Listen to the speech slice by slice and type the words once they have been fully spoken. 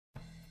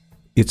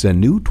It's a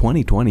new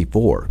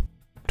 2024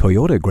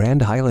 Toyota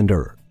Grand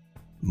Highlander.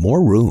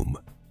 More room,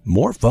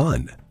 more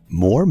fun,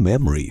 more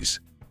memories.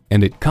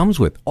 And it comes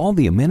with all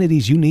the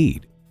amenities you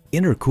need.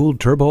 Intercooled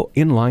turbo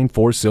inline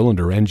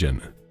 4-cylinder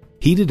engine,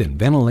 heated and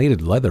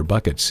ventilated leather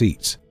bucket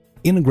seats,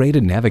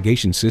 integrated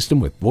navigation system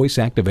with voice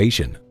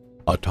activation,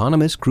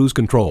 autonomous cruise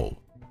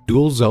control,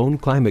 dual zone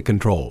climate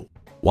control,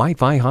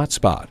 Wi-Fi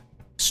hotspot,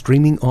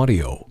 streaming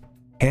audio,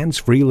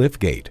 hands-free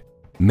liftgate,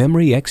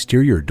 memory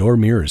exterior door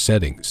mirror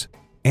settings,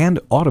 and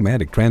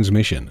automatic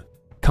transmission.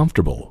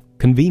 Comfortable,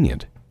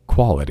 convenient,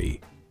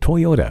 quality.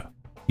 Toyota.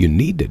 You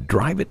need to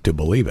drive it to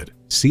believe it.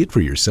 See it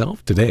for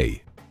yourself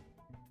today.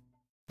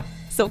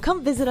 So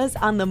come visit us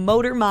on the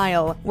Motor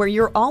Mile, where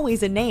you're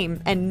always a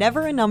name and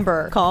never a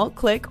number. Call,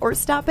 click, or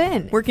stop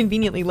in. We're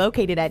conveniently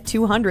located at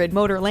 200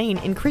 Motor Lane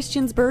in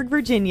Christiansburg,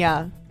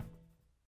 Virginia.